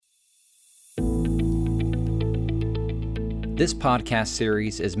This podcast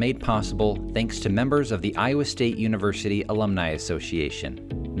series is made possible thanks to members of the Iowa State University Alumni Association.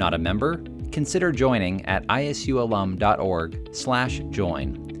 Not a member? Consider joining at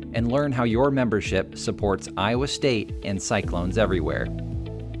isualum.org/join and learn how your membership supports Iowa State and Cyclones everywhere.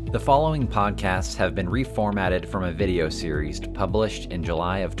 The following podcasts have been reformatted from a video series published in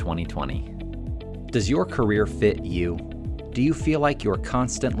July of 2020. Does your career fit you? Do you feel like you're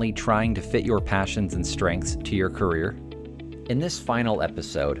constantly trying to fit your passions and strengths to your career? In this final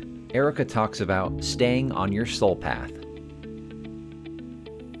episode, Erica talks about staying on your soul path.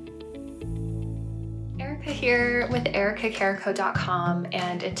 Erica here with ericacarico.com,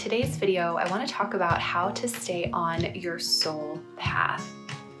 and in today's video, I want to talk about how to stay on your soul path.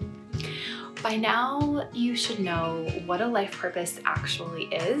 By now, you should know what a life purpose actually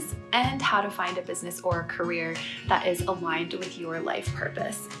is and how to find a business or a career that is aligned with your life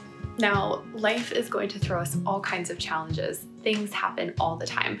purpose. Now, life is going to throw us all kinds of challenges. Things happen all the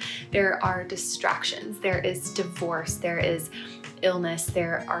time. There are distractions, there is divorce, there is illness,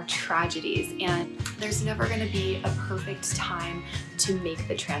 there are tragedies, and there's never going to be a perfect time to make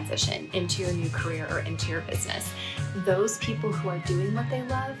the transition into your new career or into your business. Those people who are doing what they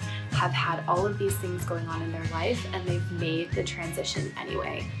love have had all of these things going on in their life, and they've made the transition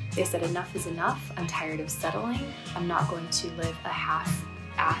anyway. They said, enough is enough. I'm tired of settling. I'm not going to live a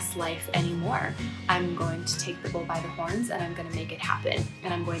half-ass life anymore. I'm going to take the bull by the horns and I'm going to make it happen.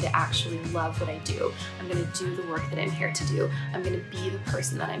 And I'm going to actually love what I do. I'm going to do the work that I'm here to do. I'm going to be the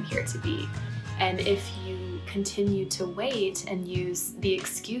person that I'm here to be. And if you continue to wait and use the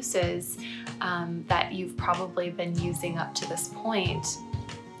excuses that you've probably been using up to this point,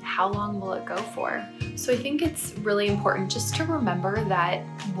 how long will it go for? So I think it's really important just to remember that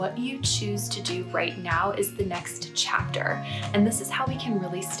what you choose to do right now is the next chapter. And this is how we can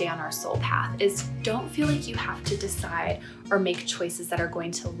really stay on our soul path, is don't feel like you have to decide or make choices that are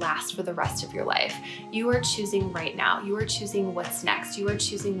going to last for the rest of your life. You are choosing right now. You are choosing what's next. You are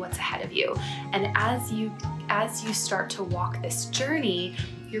choosing what's ahead of you. And as you start to walk this journey,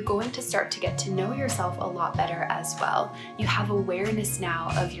 you're going to start to get to know yourself a lot better as well. You have awareness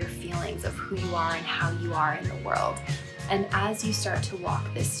now of your feelings, of who you are and how you are in the world. And as you start to walk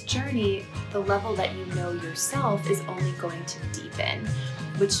this journey, the level that you know yourself is only going to deepen,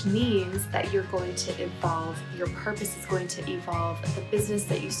 which means that you're going to evolve. Your purpose is going to evolve. The business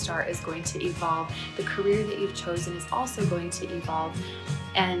that you start is going to evolve. The career that you've chosen is also going to evolve.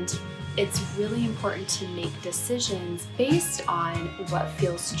 And it's really important to make decisions based on what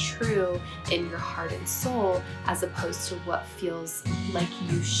feels true in your heart and soul, as opposed to what feels like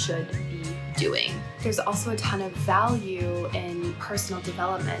you should be doing. There's also a ton of value in personal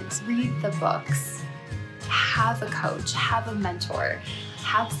development. Read the books, have a coach, have a mentor,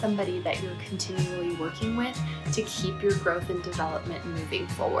 have somebody that you're continually working with to keep your growth and development moving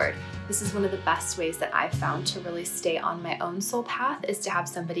forward. This is one of the best ways that I've found to really stay on my own soul path, is to have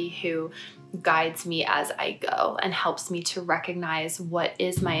somebody who guides me as I go and helps me to recognize what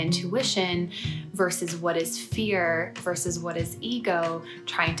is my intuition versus what is fear versus what is ego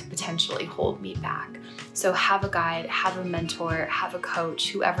trying to potentially hold me back. So have a guide, have a mentor, have a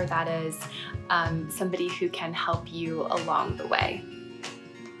coach, whoever that is, somebody who can help you along the way.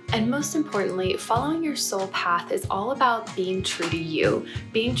 And most importantly, following your soul path is all about being true to you,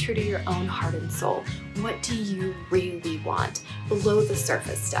 being true to your own heart and soul. What do you really want? Below the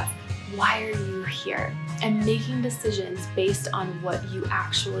surface stuff. Why are you here? And making decisions based on what you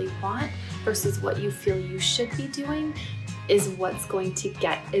actually want versus what you feel you should be doing is what's going to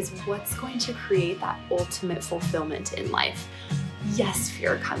create that ultimate fulfillment in life. Yes,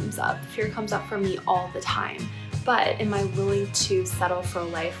 fear comes up. Fear comes up for me all the time. But am I willing to settle for a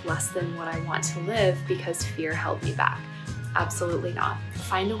life less than what I want to live because fear held me back? Absolutely not.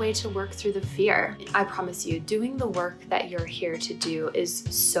 Find a way to work through the fear. I promise you, doing the work that you're here to do is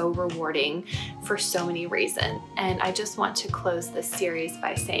so rewarding for so many reasons. And I just want to close this series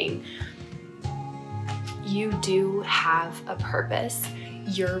by saying, you do have a purpose.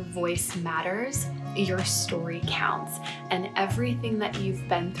 Your voice matters. Your story counts. And everything that you've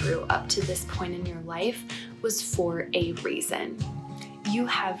been through up to this point in your life was for a reason. You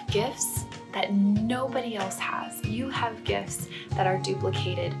have gifts that nobody else has. You have gifts that are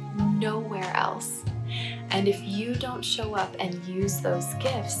duplicated nowhere else. And if you don't show up and use those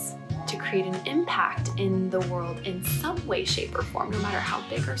gifts to create an impact in the world in some way, shape, or form, no matter how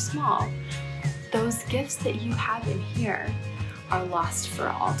big or small, those gifts that you have in here are lost for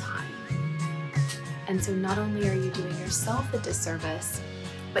all time. And so not only are you doing yourself a disservice,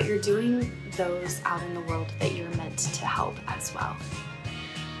 but you're doing those out in the world that you're meant to help as well.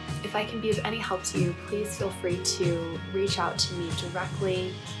 If If I can be of any help to you, please feel free to reach out to me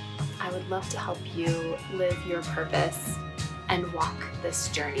directly. I would love to help you live your purpose and walk this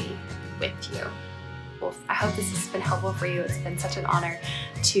journey with you. Well, I hope this has been helpful for you. It's been such an honor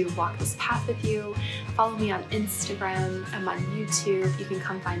to walk this path with you. Follow me on Instagram. I'm on YouTube. You can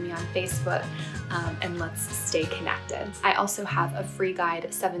come find me on Facebook, and let's stay connected. I also have a free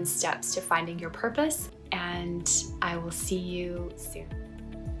guide, 7 Steps to Finding Your Purpose, and I will see you soon.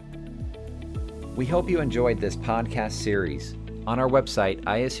 We hope you enjoyed this podcast series. On our website,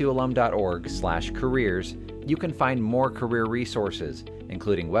 isualum.org/careers, you can find more career resources,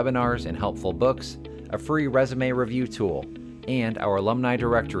 including webinars and helpful books, a free resume review tool, and our alumni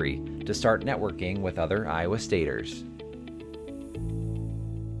directory to start networking with other Iowa Staters.